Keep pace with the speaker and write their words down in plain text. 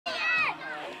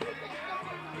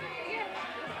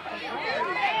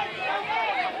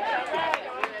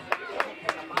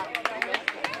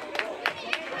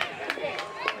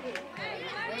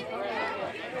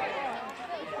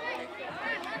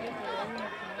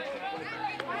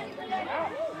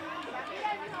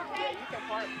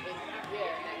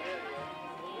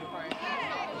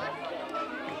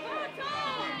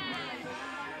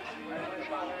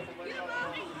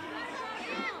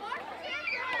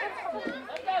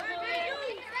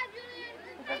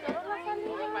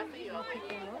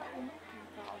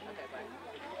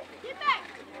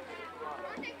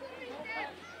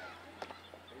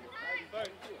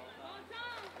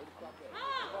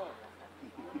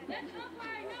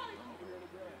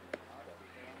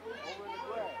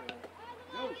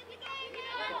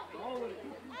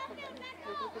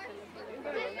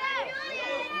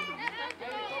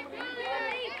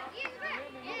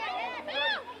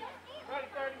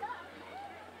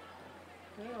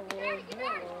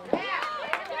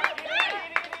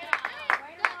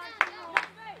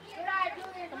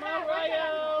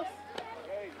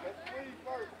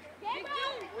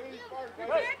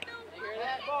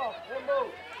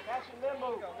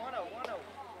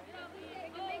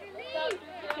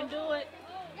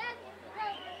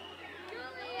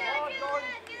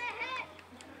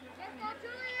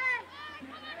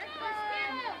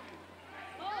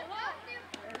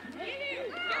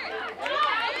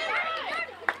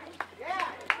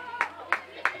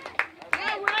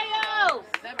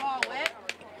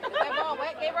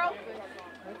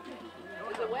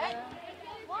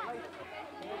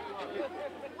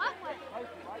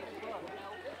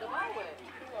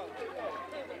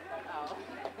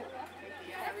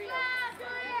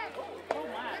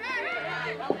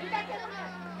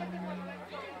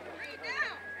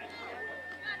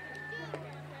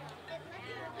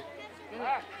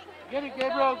Get it,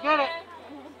 Gabriel, get it.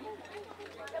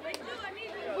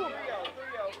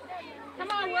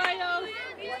 Come on, Royals.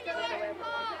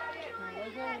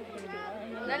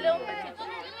 Dale un besito.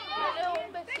 Dale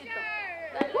un besito.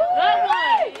 Dale. Good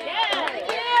one. Yes.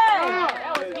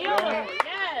 That was beautiful.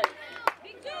 Yes.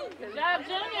 Good job,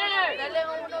 Junior. Dale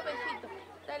uno besito.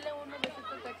 Dale uno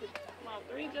besito, cachito. Come on,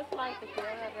 3 just like the kid.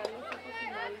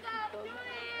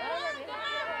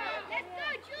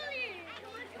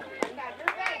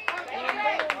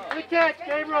 Good catch,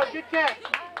 Gabriel, good catch.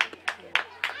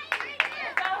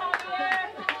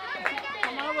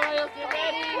 Come on, Royals, get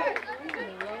ready.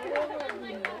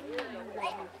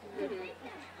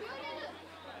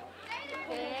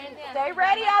 Stay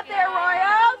ready out there,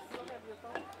 Royals.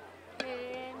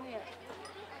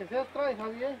 Que se atrás,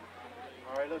 Javier.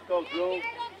 All right, let's go, Joe.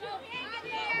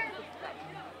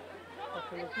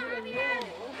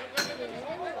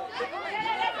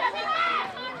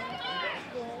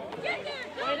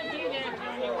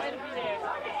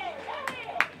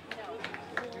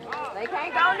 They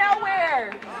can't go nowhere.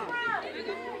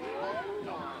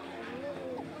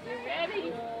 You ready?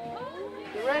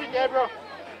 You ready, Gabriel?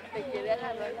 Dale un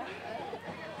abrazo.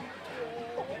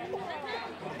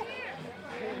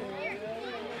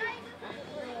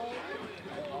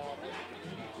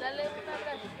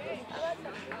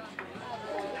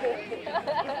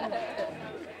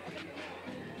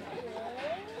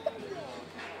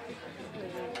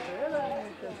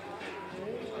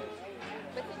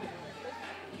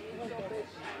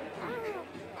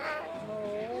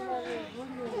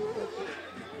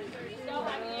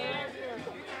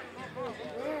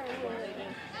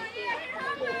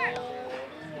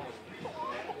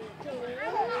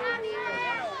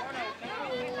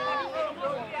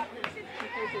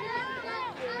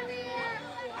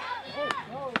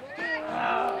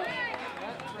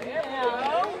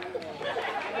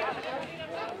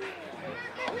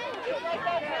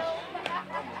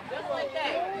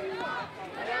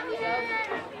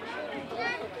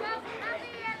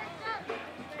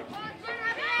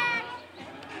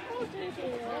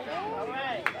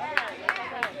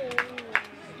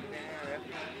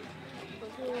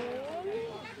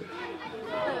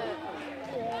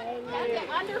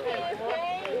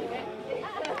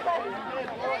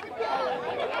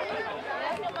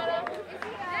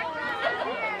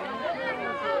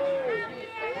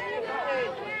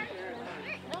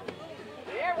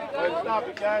 Stop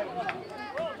it, guys.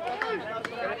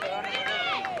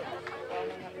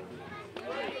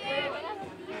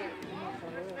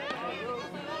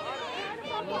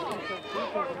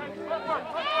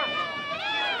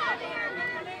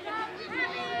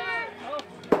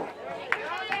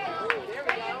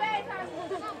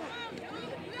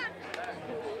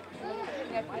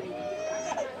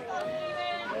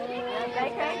 They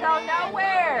can't go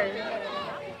nowhere.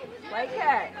 Play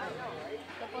catch.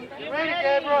 You ready,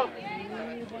 Gabriel?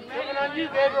 Looking on you,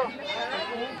 Gabriel.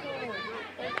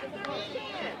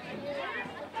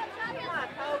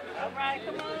 All right,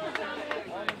 come on.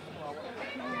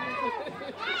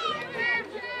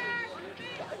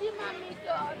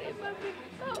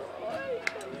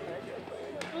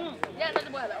 Ya, no te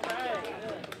puedo.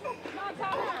 Come on,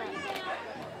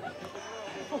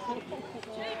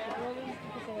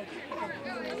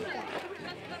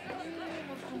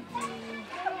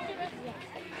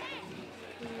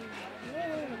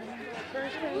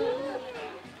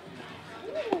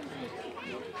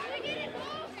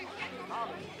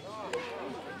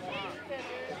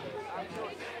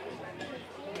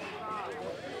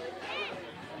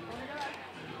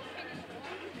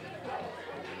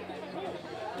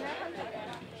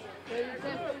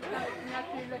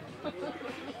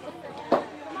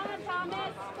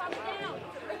 Thomas. Calm down.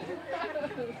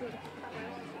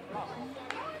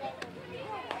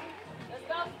 Let's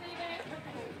go, Steven.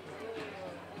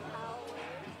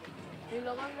 Y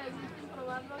luego le dicen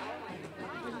probarlo.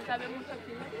 ¿Sabe mucho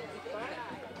aquí?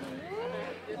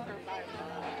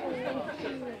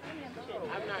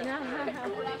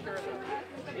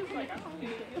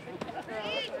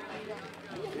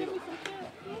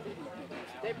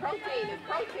 It's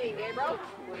protein, Gabriel.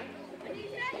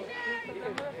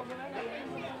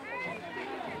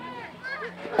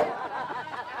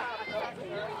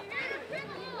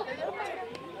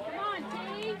 Come on, T.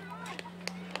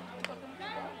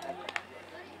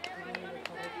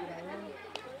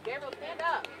 Gabriel, stand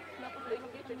up so you can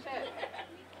get your check.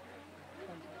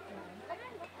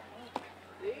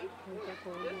 See? Just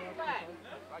relax.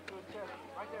 Right to the chest.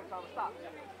 Right there, Thomas. Stop.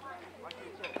 Right to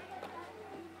the chest.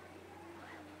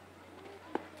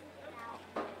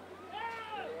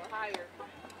 Higher.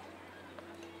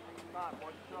 Stop.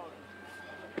 Watch your shoulders.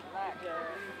 Relax.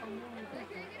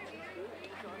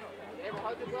 Gabriel,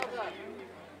 hold your gloves up.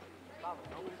 Stop it.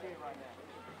 Don't be scared right now.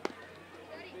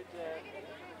 Good job.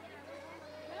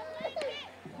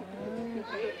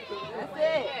 That's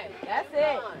it. That's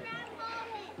it.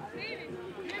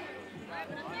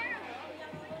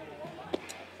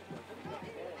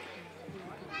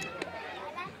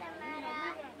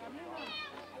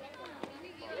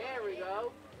 There we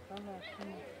go.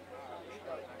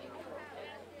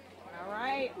 All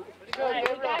right. Go, All right, we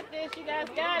Gabriel. got this. You guys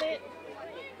got it.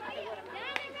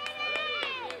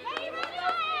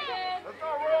 Let's go,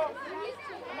 Roy.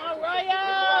 Come on,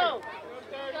 Royo.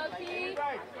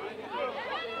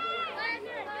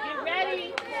 Get ready.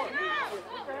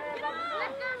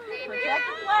 Protect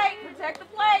the plate. Protect the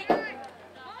plate.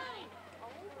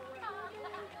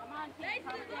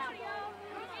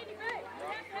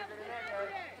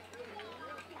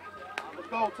 Let's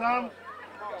go, Tom.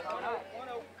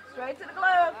 Straight to the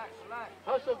glove.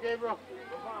 Hustle, Gabriel.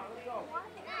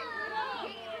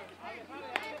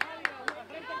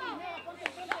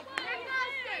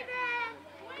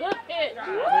 Good pitch. Run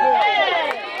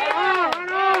Yeah. on,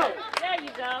 run on. There you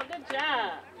go. Good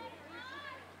job.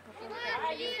 All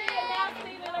right, you see it now,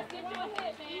 Steven. Let's get you a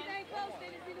hit,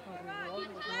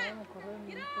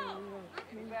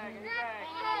 man.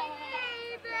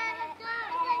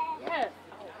 Yes.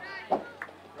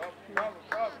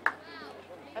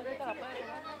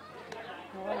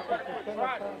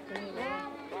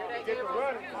 Get the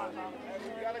running.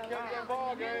 You gotta catch that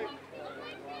ball, Gabe.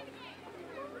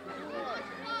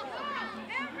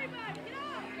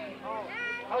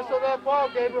 Hustle that ball,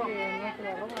 Gabriel. All right,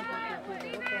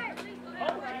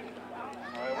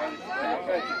 well,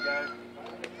 thank you, guys.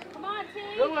 Come on,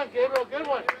 team. Good one, Gabriel. Good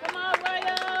one. Come on,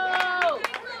 Royo.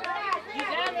 You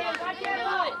got this. I can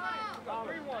do it.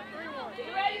 3-1.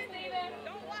 You ready, Steven?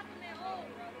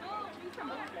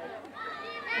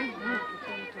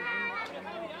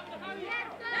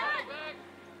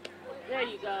 There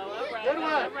you go. All right. Good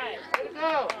one. All right. Way to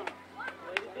go.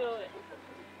 Way to do it.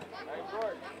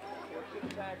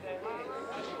 Good job,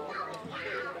 Gabriel.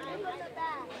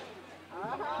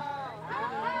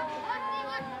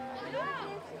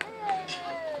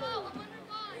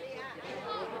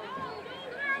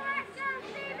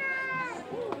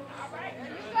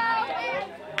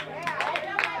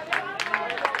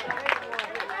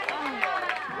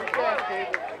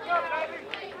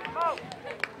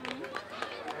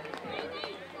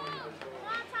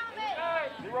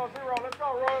 Zero. Let's go,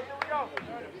 Roy. Here we go.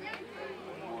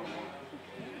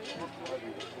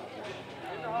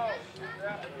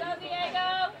 Go, Diego.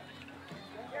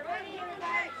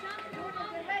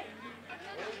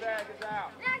 Bag is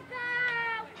out.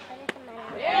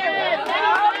 Yeah.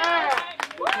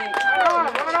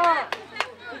 Run on.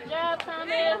 Good job, Thomas.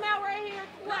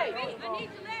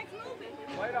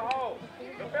 Play the hole.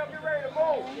 Let's help you ready to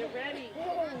move. Get ready.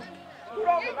 Scoot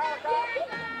over, Malachi.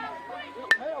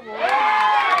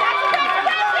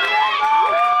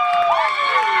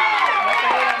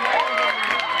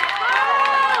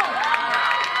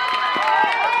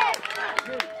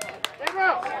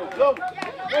 Gabriel. Go.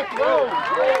 Let's go.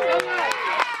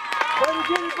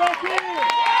 get it back in.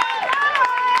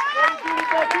 Let him get it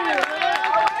back in.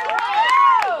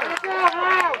 Let's go,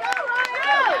 Ralph.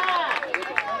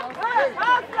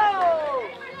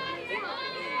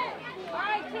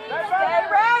 Stay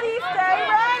ready, stay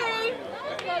ready.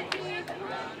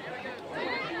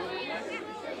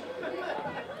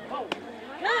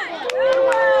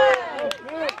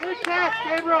 Good catch,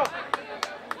 Gabriel.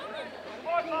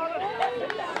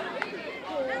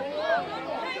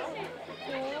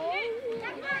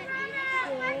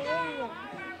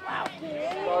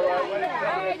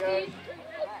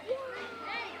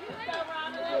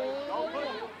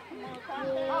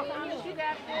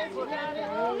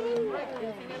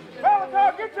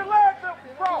 Peloton, get your legs up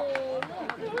front.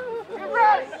 Get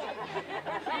ready.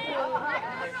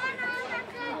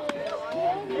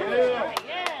 Yeah.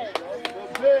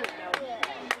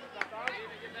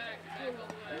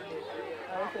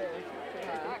 That's it.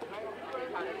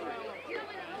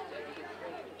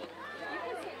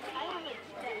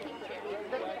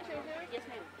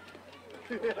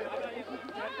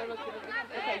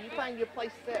 Okay, you find your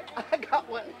place there. I got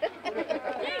one.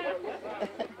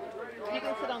 You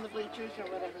can sit on the bleachers or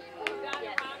whatever.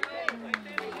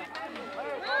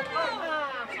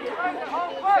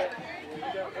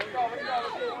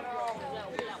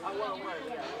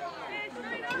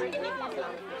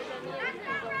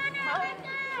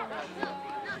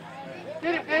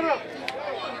 Get him, Gabriel.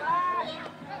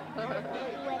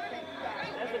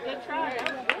 That's a good try. That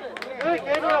was good. Good,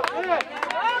 Gabriel. Good.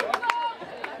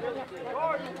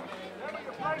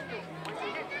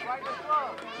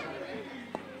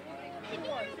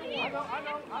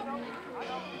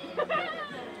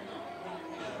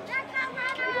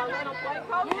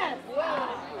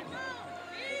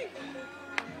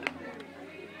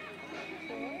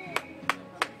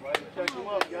 Check him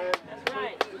up, guys. That's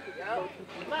right.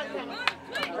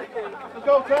 Let's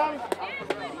go, Tommy.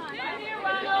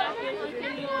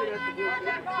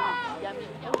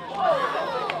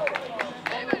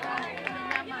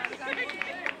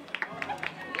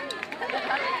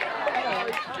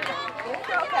 It's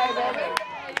okay, baby.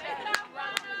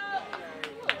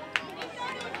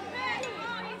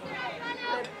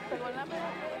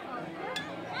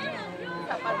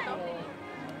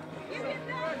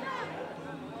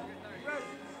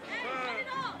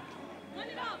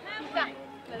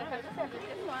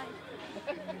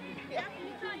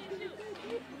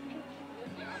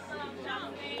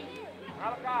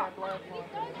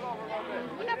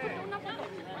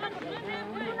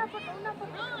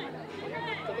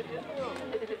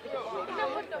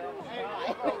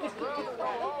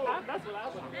 That's what I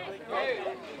was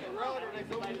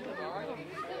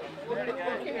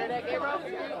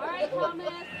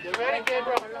Get ready,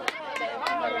 Gabriel.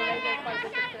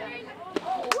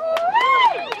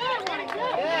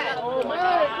 Oh my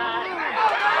God.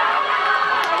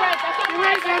 Get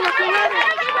ready, Gabriel. Get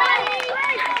ready.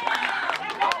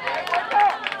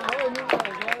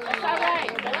 That's all right.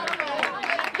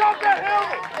 Drop that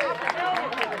helmet.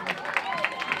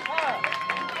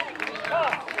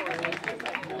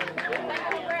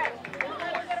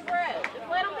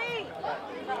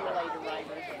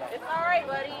 It's all right,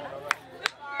 buddy.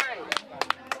 It's all right.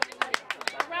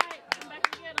 All right. Come back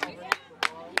and get him.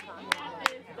 You got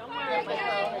this. Don't worry about it.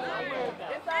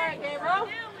 It's all right, Gabriel.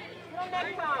 Till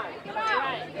next time. All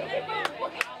right.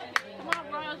 Come on,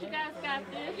 Royals. You guys got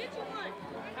this.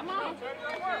 Come on.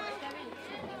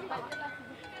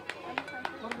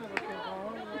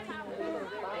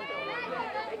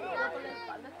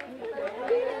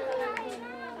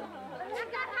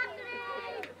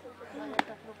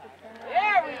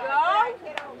 There we go.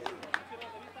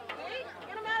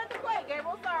 Get him out of the plate,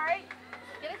 Gabriel. It's all right.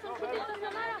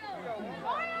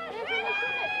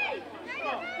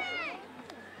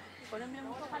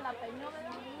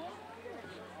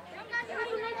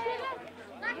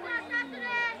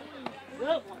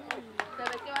 Good.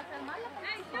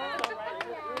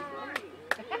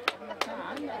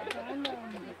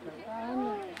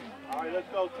 All right, let's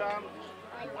go, Tom.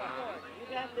 You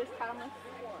got this, Thomas.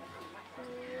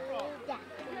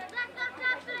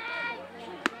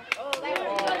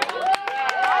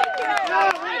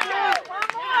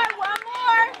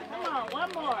 Come on,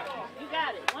 one more. You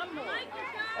got it. One more.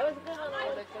 That was a good one.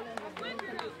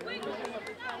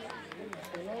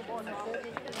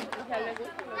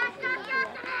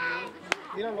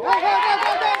 Go, go, go,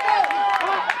 go, go, go!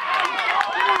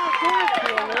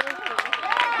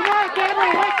 Come on,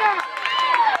 Gabriel, wake up!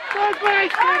 Third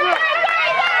base, Gabriel!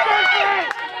 Third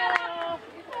base!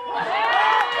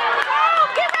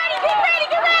 Get ready, get ready,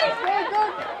 get ready!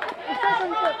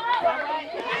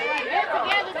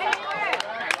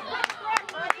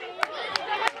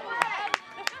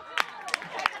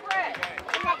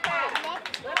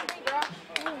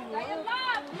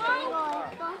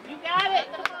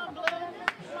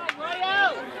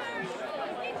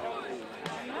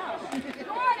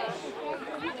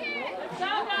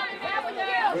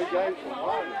 Hey,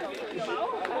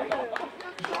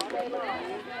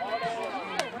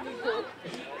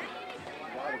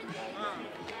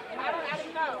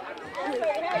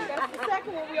 that's the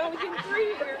second one. We only get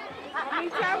 3 here. How many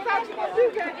times out you gonna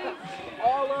do that?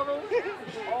 All of them.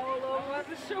 All of them at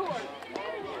the shore.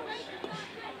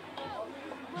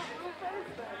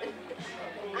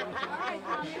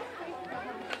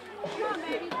 Come on,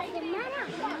 baby. Take it, Mama.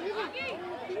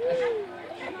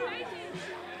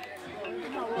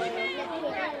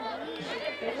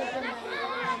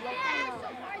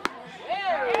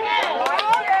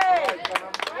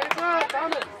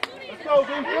 Let's go,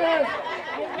 defense.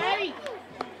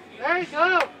 There you go.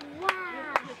 Wow.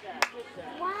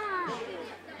 Wow.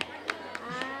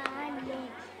 I need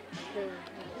to.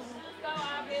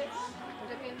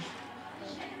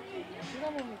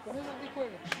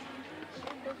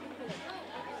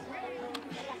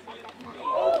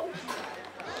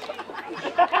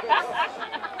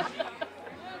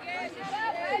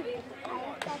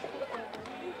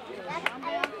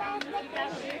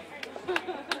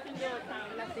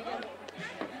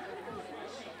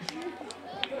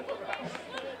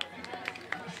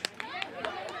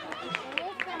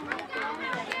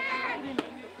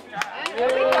 Way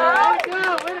to go,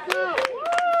 way to go.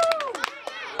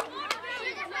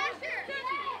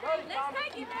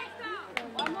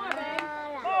 One more, babe.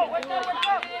 Oh, what's up, what's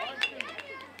up?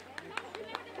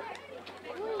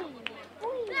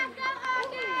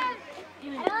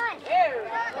 There.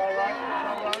 All right.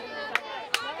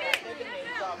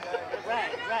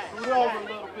 Scoot over a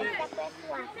little bit.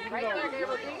 Right there,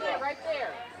 Gabriel. Right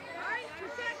there.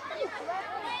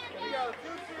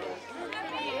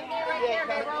 Right there,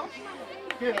 Gabriel.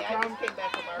 Here, Tom.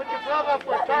 Put your glove up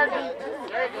for a target.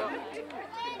 There you go.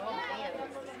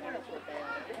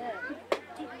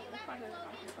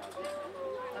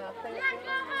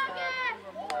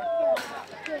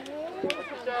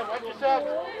 Watch yourself.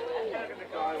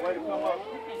 All right, way to come up.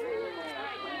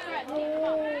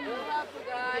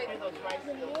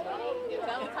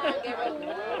 Sometime, Gabriel.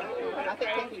 I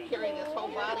think they can carry this whole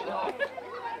body off.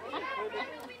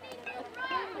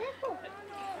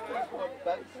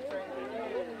 Butt string.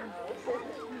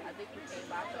 I think you came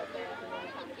back up there.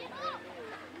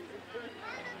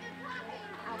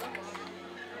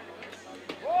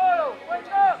 Whoa!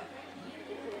 Wake up!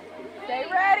 Stay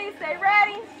ready, stay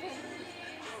ready.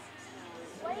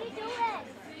 What are you doing?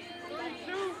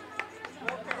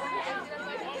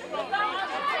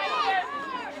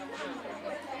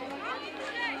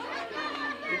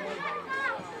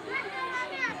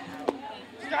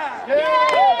 Stop. There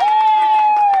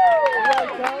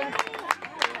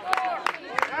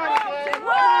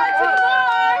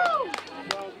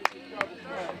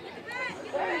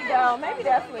you go. Maybe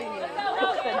that's what he is.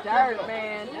 It's the dirt,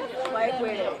 man. Just play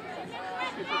with it.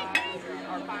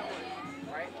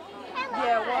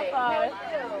 Yeah, 1-5.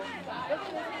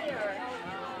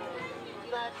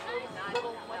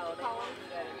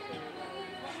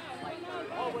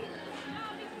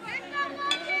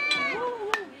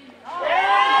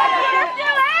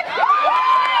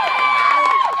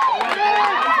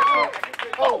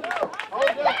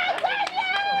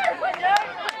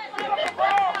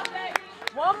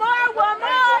 One more.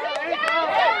 There you go.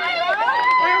 There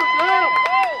we go.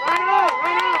 Right on.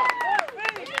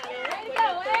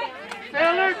 Stay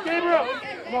alert, Gabriel.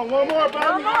 Come on, one more,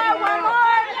 Bobby. One more.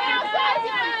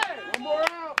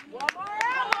 One more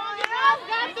out.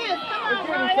 Got this. Come Let's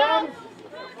get him, Thomas.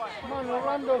 Come on,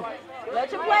 Orlando.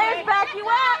 Let your players back you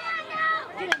up.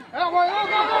 That way,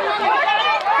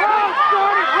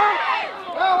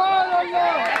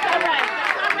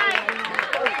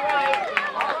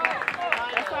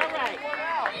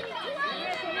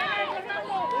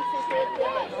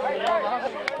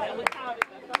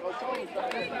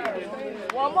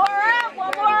 One more out.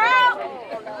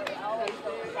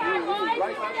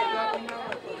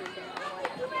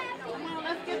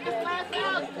 Let's get this last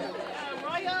out.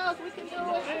 Royals, we can do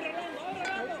it.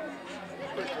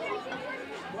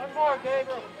 One more,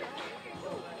 Gabriel.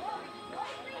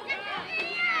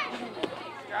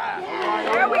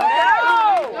 There we go.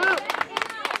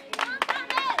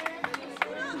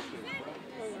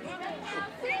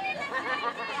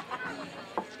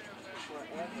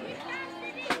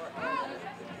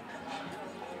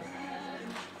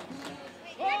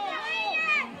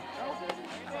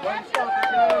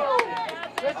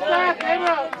 Good stop,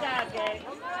 Gabriel.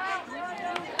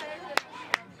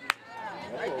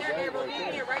 Right there, Gabriel.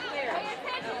 Leave it right there.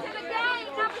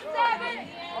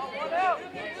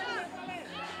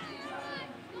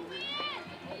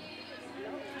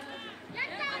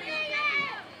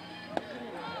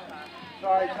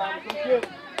 Sorry, Thomas. Let's get it.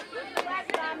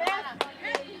 Thomas.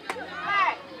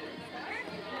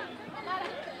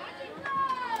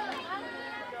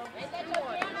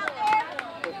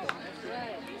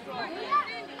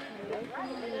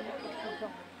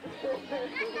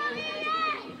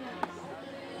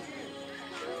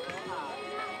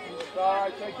 All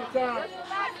right, take your time.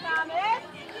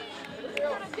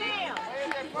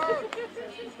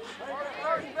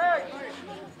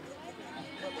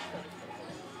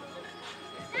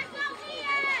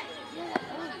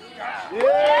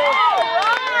 Yeah!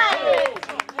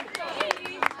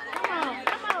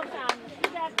 Come on, Tommy. You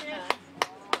got this.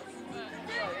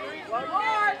 One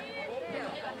more.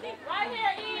 Right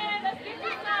here, Ian. Let's get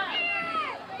this done.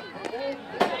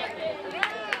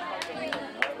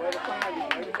 Way to find it.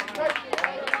 Way to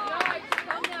find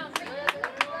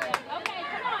Okay,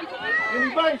 come on, Keith. it. Give me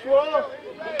base, Royal.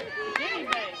 Guinea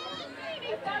bag.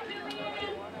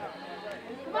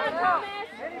 Come on, Thomas.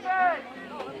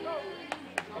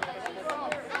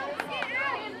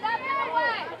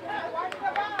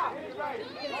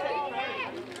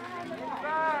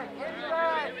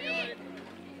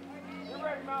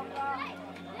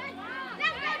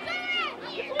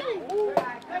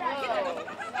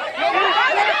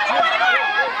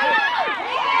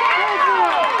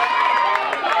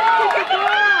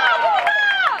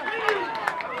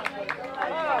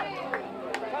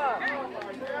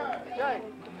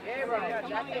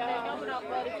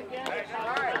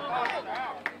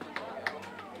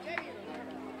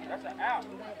 That's an out.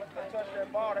 They touch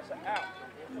that ball, that's an out.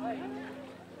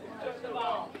 Touch the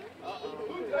ball.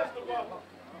 Who touched the ball?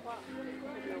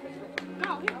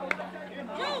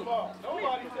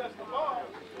 Nobody touched the ball.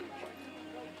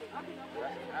 That's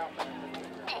an out.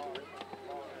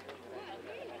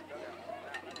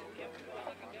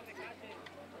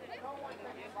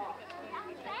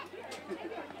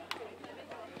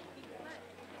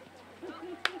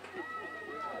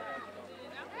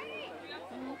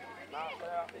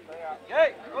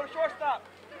 Hey, go to shortstop.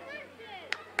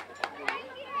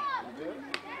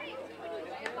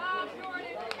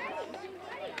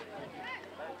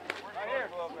 Right here,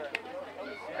 go over there.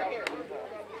 Right here.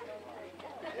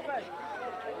 Everybody.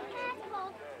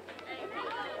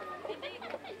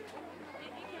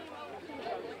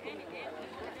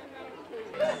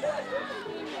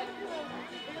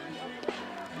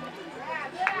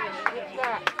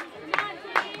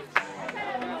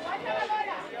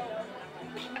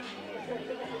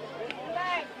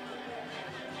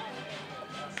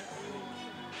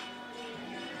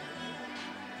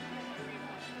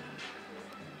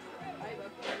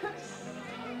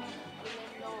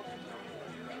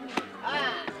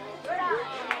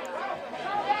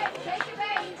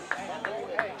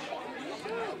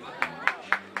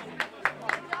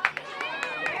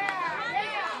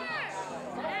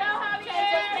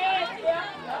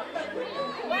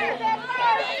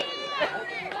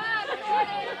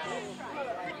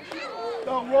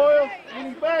 Go, Royal. Give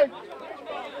me base.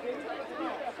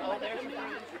 All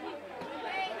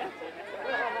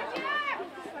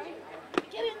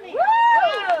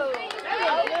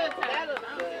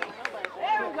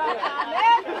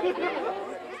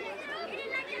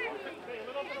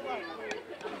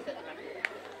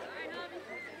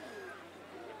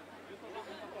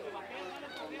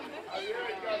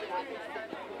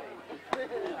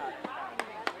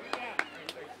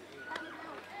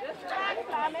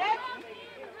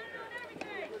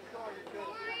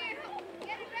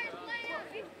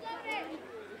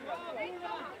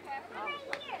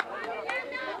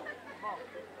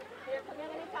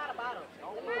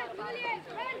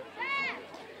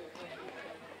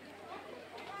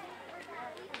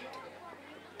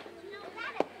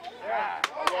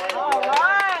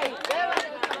right.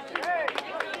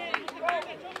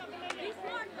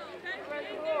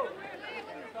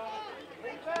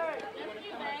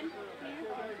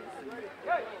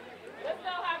 Let's go,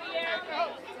 Javier.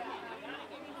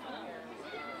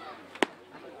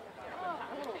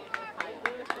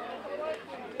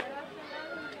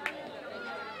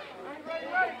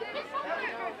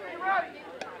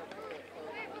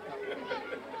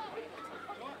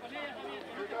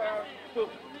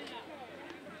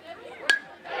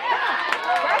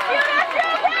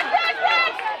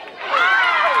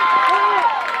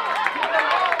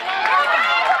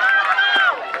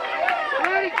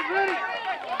 Ready, ready.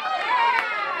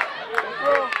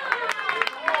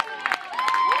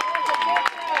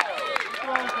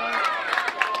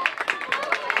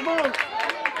 Come on.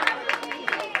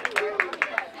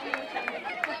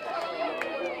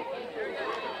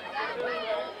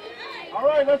 All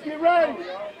right, let's get ready.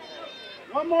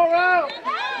 One more out.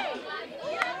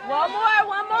 One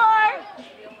more.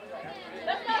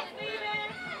 Let's go,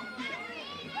 Steven.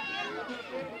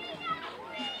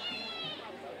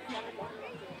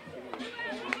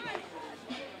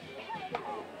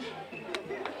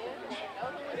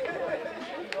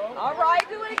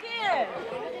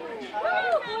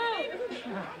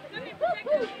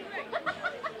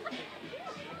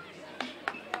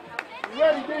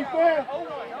 defense.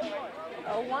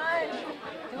 0-1.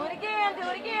 Do it again, do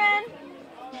it again.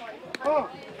 Oh,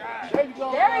 there you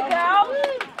go. There we go.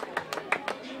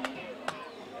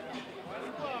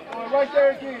 Right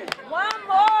there again. One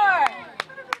more.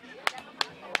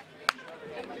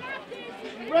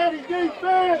 Ready,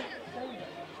 defense.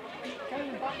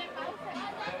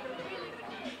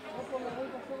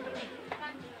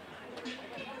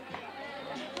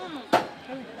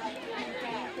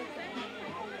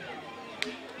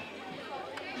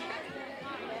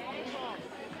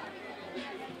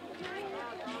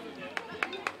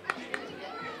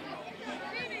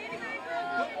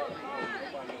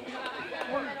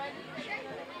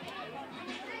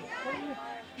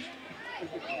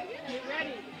 Get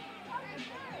ready.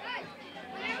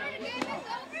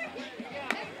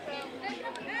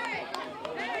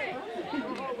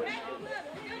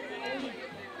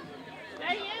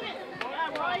 Stay in it. Yeah,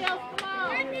 Royals, come on.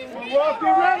 Royals,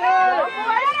 get ready.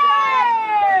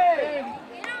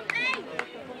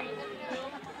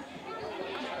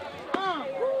 Come on.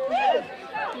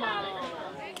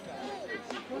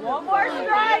 One more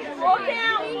strike. Full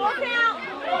count, full count.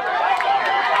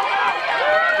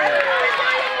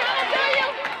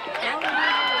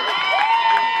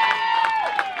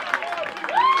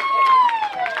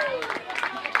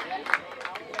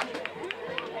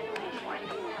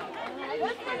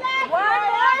 One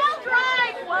more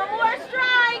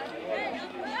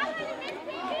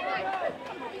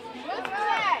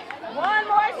strike. One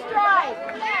more strike.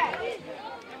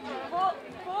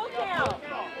 Full count.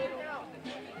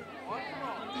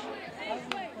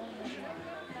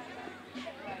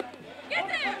 Get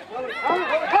there. Come.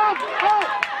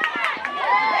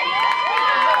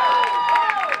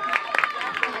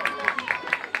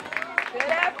 Good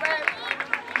effort.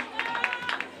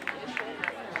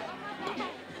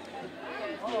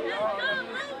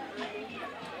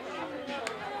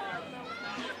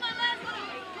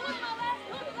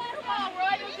 Come on,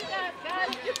 Royals, you guys got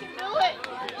it. You can do it.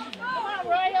 Come on,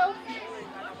 Royals.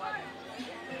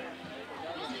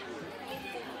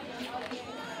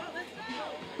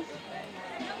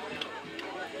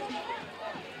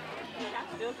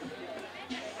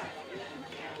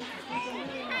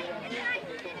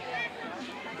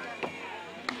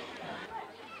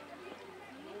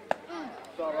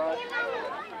 It's all right.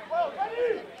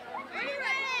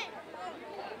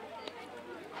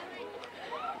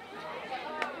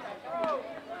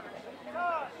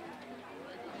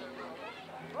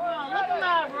 Come on, look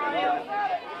alive, Royals.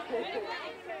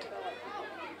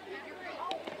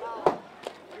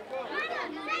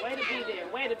 Way to be there.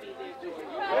 Way to be there, Jordan.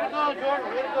 Way to go, Jordan.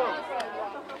 Way to go.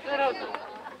 Get up there.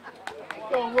 Let's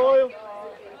go, Royal.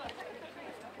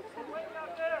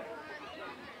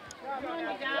 Come on, you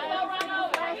guys.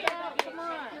 Come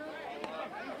on.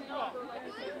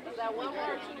 Is that 1-1 or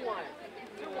 2-1?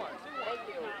 2-1. Thank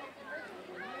you.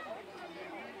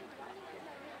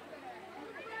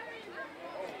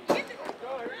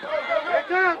 Here it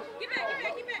comes.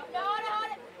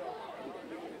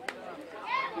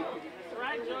 That's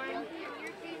right, Jordan.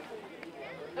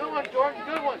 Good one, Jordan.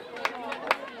 Good one.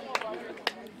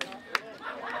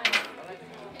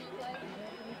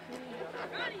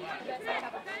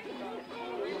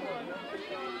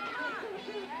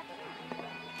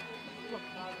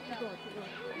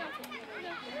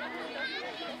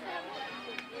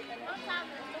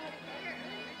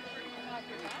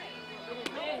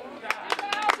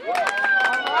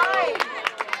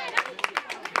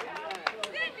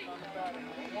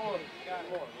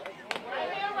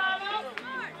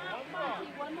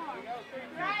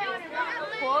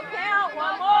 Full count.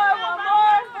 One more.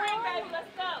 Spring, baby.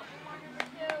 Let's go.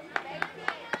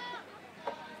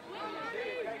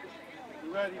 You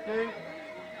ready, Dave?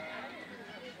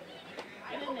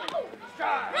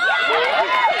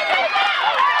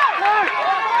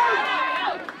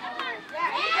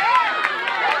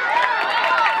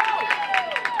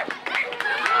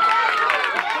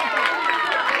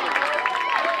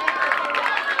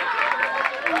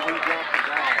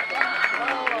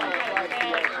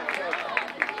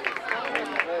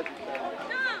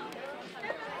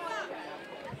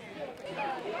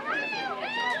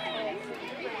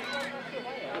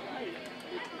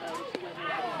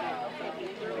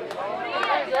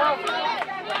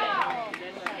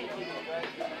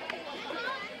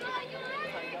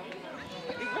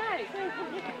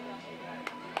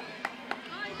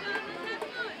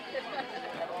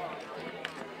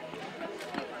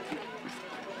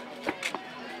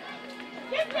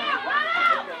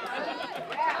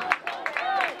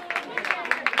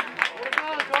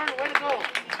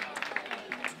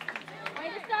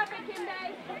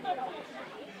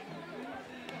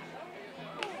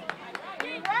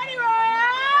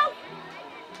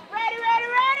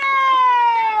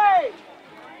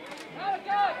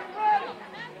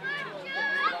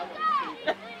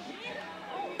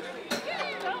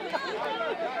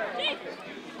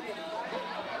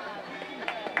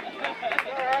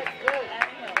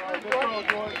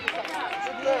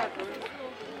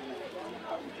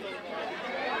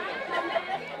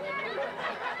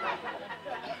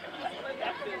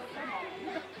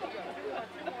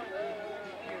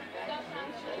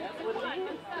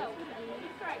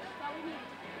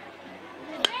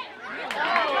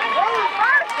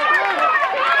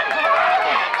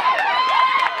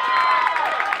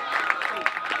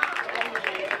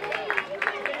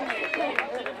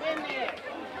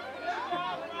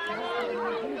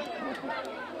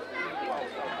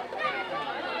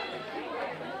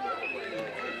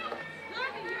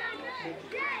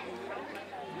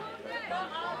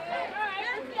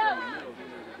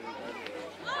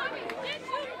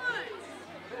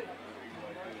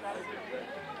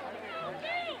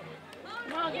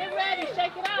 Come on, get ready,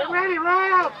 shake it out. Get ready,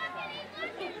 Royals!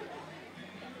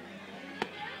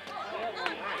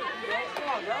 Come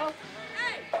on, girl.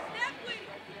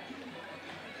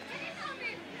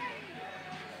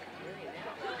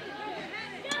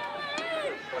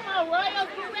 Come on, Royals,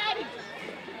 get ready.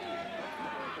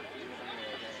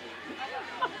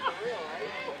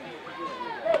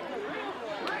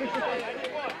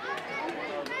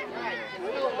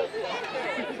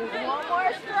 One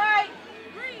more strike.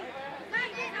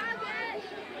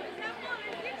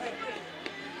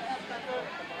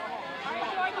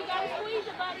 You gotta squeeze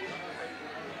it, buddy.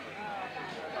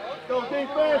 Go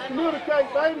defense, communicate,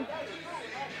 baby.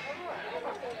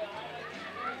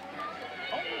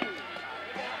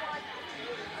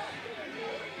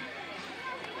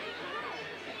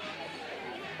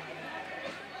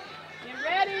 Get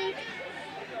ready.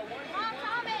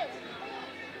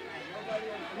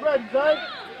 You ready, Zay?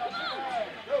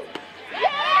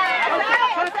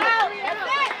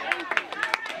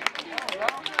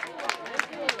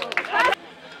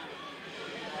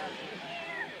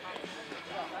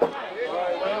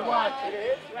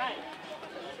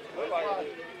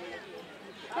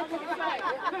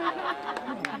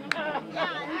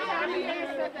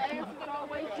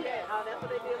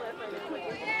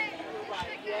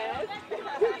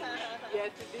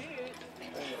 Yes, you did.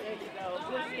 There you go.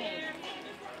 Good game.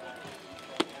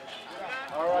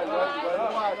 All right, let's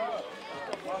watch.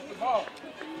 Watch the ball.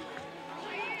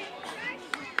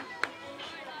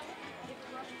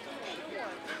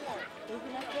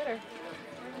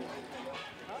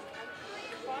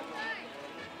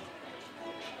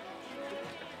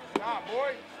 Get out,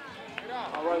 boy. Get out.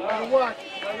 All right, let it watch.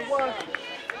 Let it watch.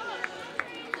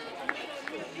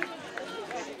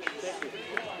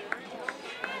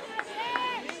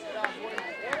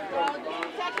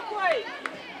 Second play.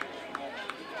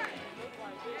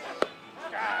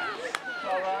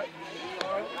 All right.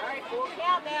 All right, full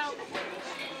count now.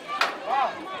 Wow.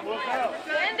 Look out.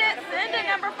 Send it,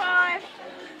 number 5.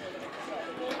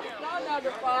 No,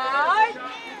 number 5.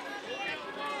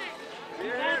 You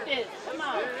got this. Come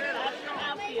on. That's the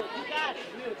outfield. You got it.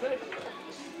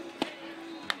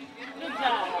 Good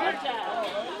job. Good job.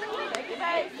 Take it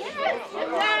back. Good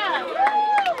job.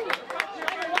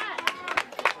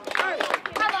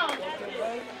 Come on.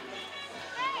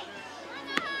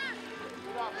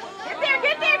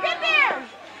 Get there.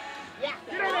 Yeah.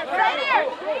 Right there.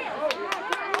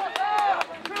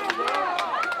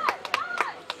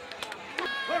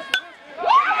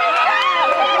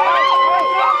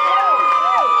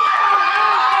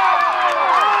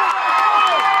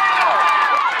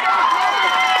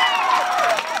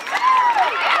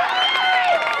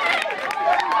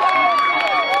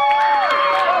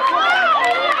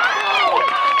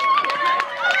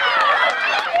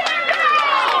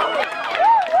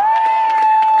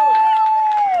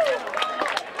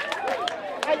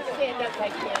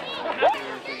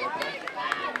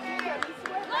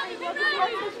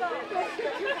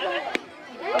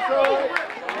 That's all right.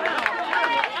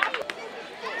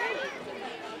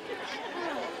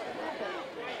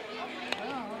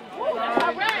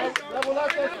 All right. Level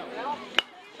up that.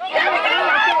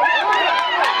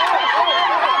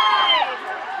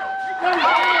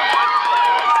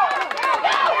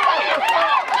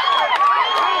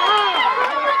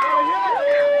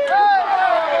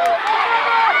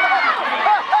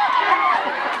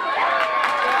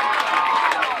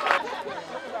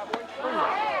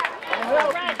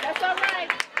 All right. That's all right.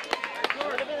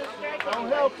 Don't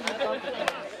help you.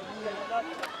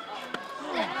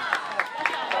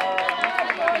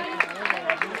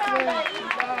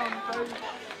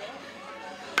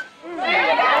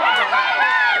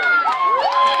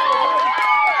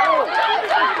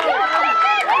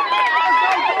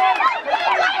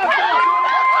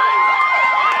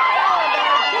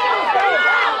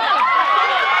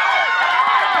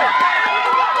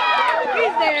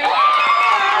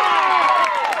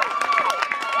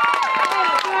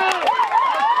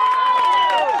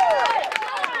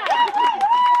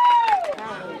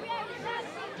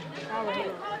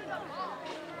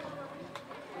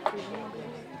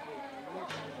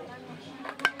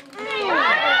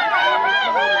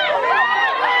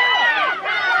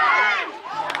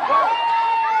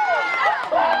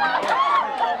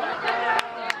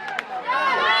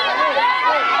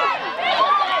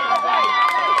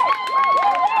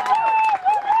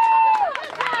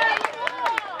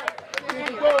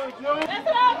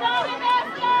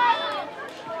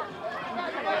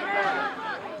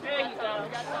 There you go.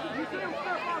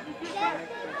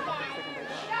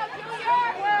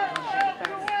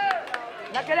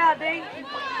 it out, D.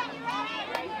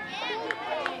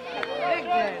 Big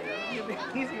game. It'll be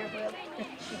easier for him.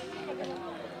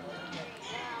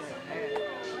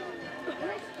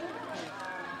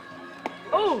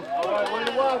 Ooh! All right, way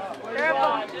to watch. Way to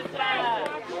watch. Good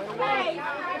side. Way to watch.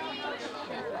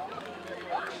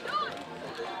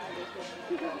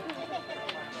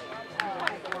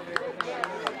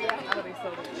 I'll be so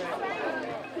distracted.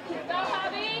 Go,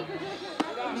 Hobby.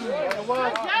 Way to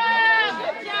watch.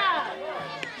 Good job.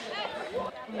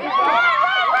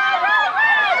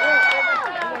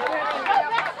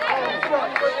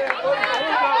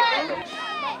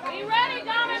 Be ready,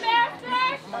 Donna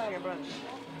Masters. Nice.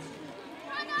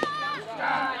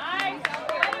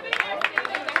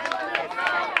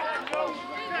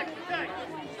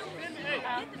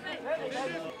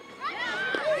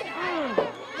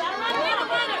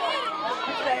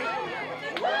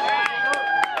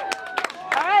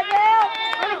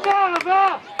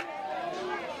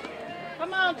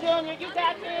 Come on, Junior, you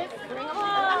got this. Bring them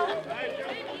on.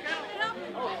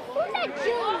 Who's that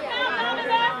Junior?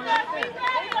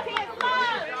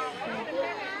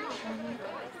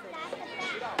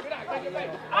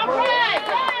 All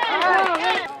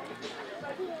right.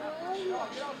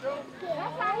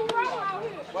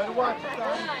 Way to watch.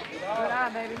 Good eye,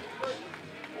 baby.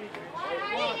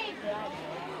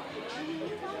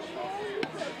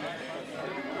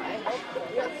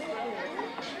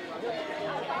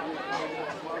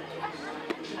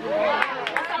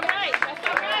 That's all right. That's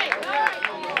all right.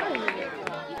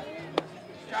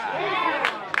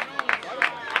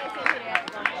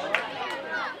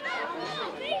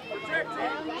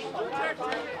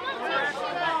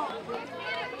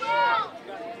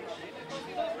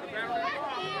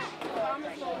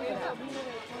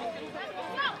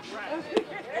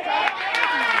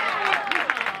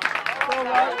 All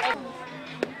right.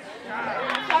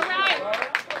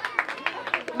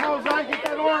 Come on, Zach, get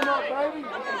that arm up, baby.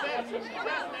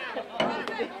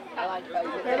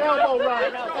 That elbow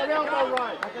right. That elbow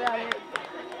right.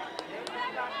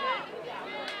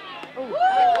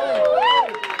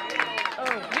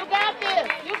 You got this.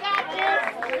 You got this.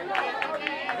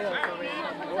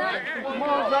 Come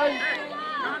on, Zach.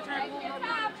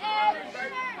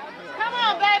 Come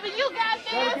on, baby. You got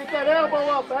Gotta this. get that elbow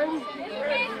up, baby.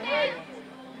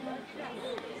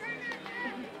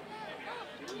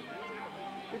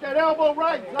 Get that elbow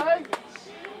right, Zach.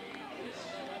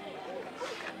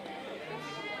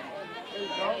 There you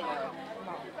go.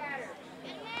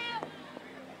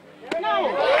 No.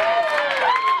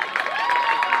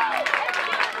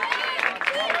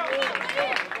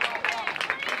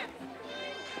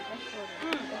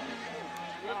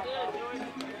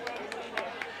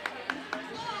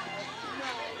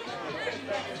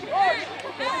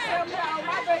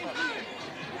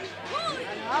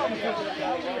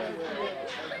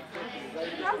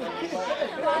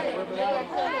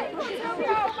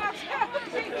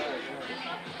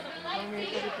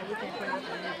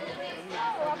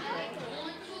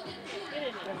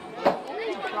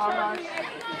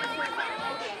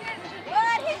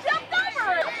 What? He jumped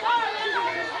over it.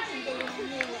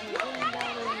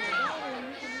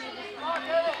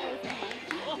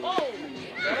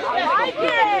 I like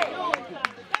it.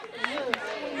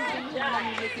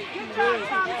 Good job,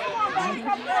 Tommy. Come on, baby.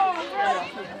 Come on, girl.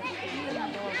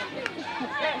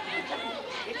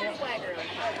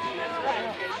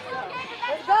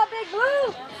 Let's go, Big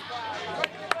Blue.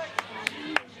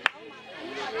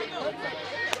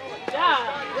 Job.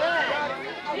 Good.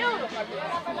 Beautiful.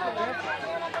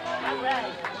 All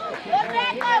right. Get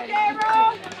back up,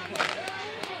 Gabriel.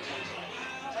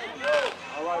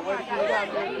 All right, wait till you got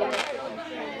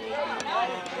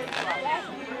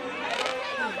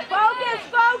Focus,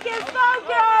 focus,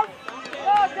 focus.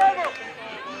 Go, Gabriel.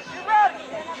 You ready?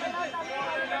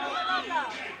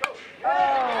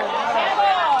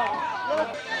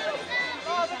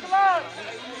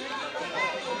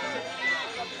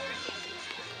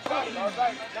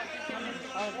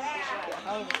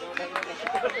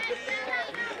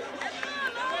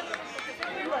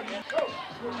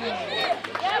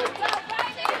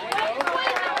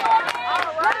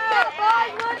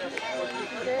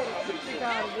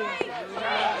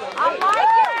 I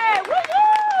like it.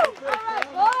 Woo-hoo! All right,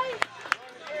 boys.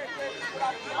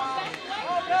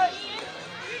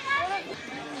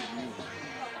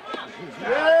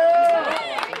 Yeah!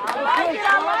 I like it. I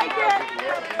like it.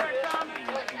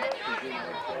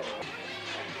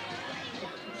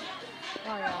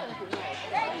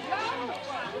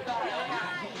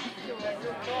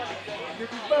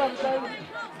 Get your back, baby.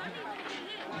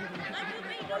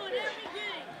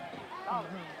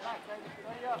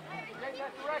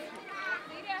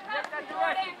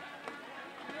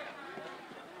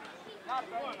 Come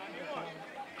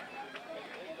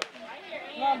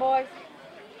on, boys.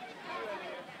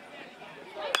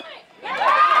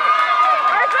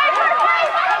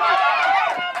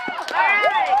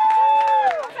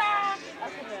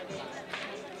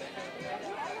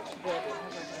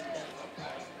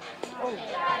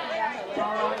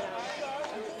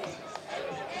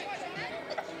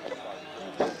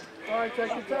 All right,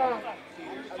 take your time.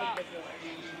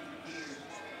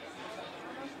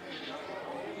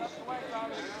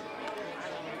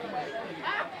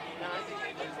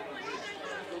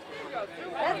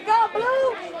 Let's go, Blue.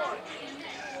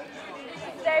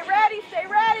 Stay ready, stay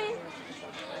ready.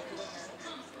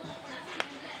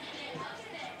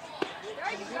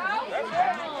 There you go.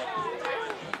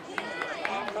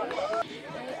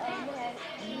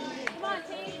 Come on,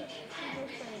 team.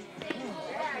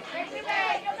 Yeah, take it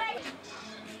back.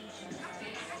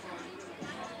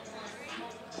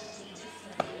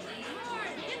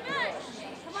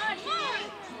 Come on, team.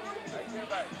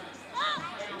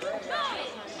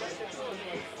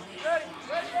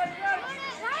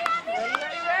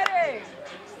 Ready.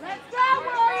 Let's go,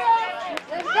 Warriors.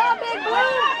 Let's go, Big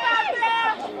Blue.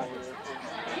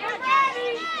 Get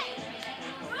ready.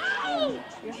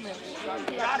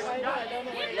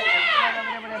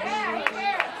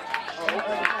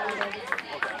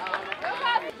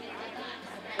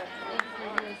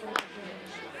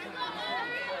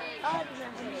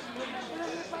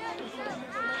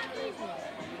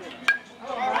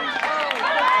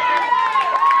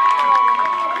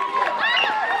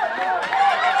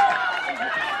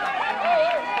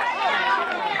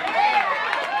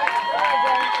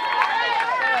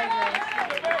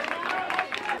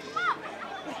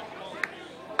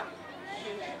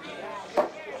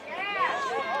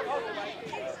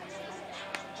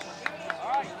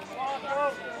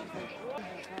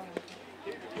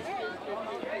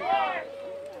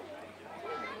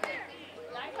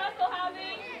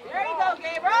 There you go,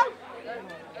 Gabriel.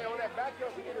 Hey, on that back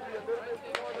up, we need to be a little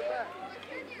bit farther back.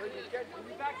 So you catch it.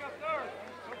 You back up third.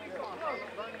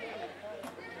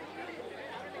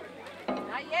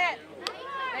 Not yet.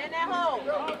 Stay in that hole.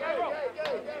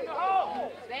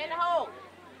 Stay in the hole.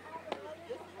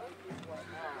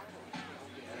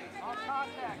 On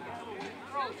contact.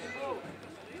 Throw.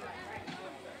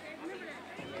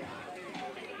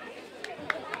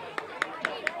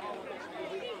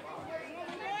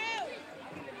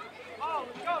 Oh,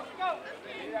 let's go.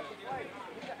 Get at the plate.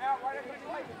 Get the out right at the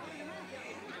plate.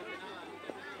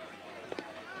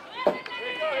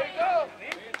 Here you go.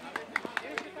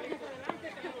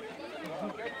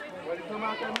 Way to come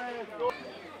out there, man.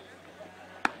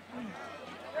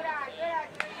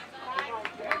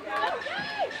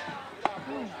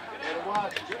 Better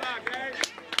watch. Good luck, guys.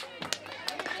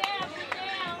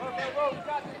 Go. You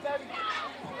got this, baby.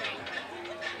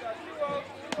 You got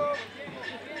 2-0.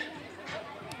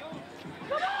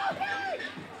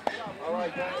 All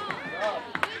right, guys.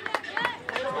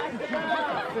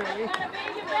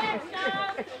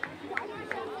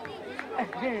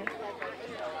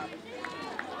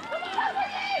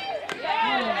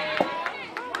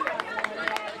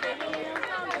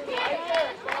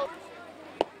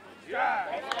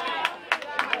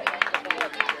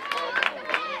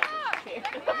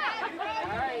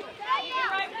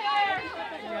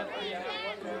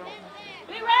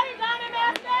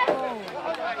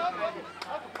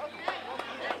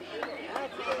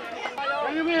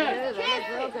 Bring him in. That looks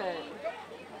real good.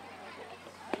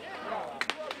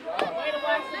 Way to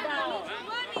watch the ball.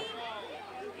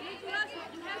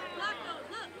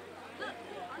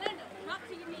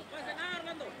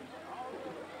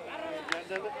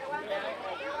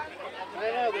 I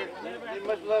know, they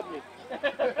must love me.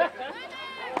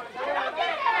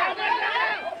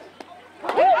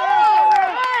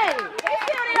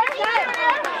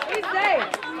 He's safe.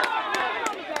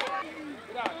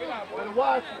 Way to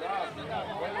watch it.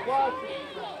 Way to watch it.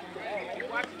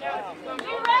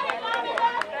 You ready, Mommy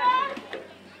Buster?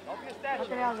 What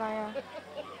the hell, Zion?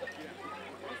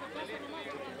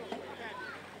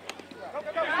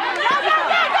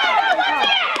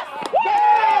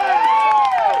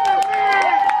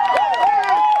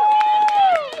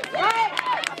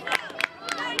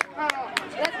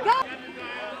 Let's go.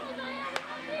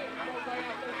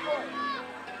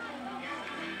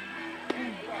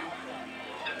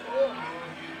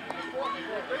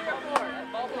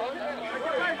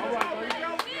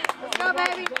 Let's go,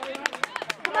 baby.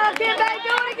 Come on, Kim Bay, do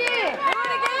it again. Do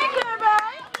it again, Kim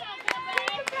Bay.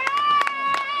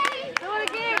 Do it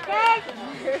again,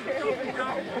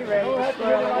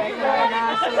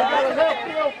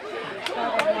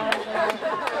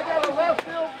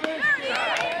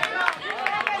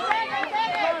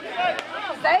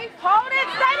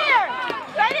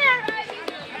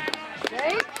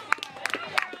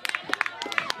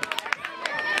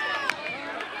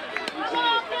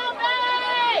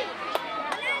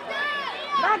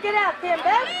 Knock it out, Tim,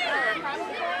 Beth.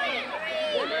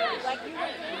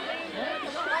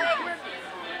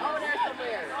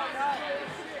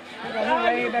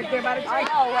 Way back there by the tree. I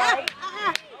know, right?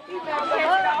 He backed him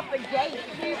up off the gate.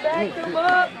 He backed him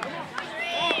up.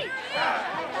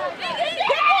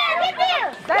 Get there!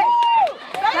 Stay!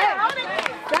 Stay!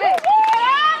 Stay!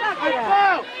 Knock it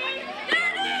out.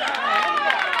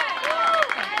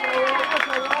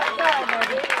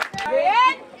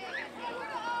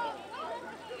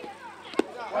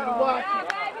 Way to watch it.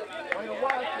 Way to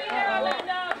watch it.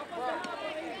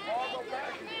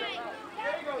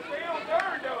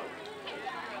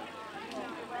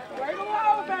 Bring him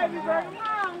on, baby. Bring him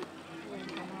on.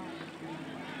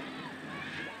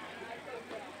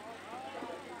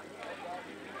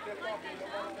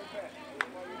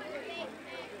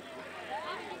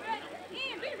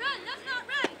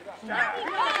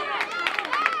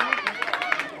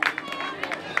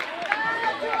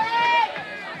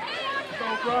 Go,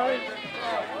 Brian.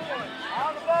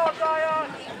 On the ball, Zion.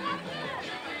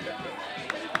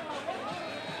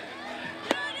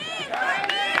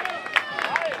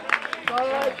 All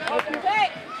right. Let's get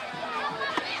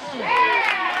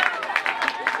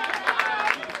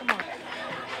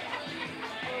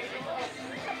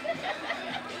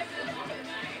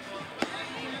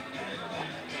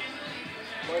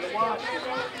way to watch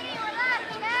it.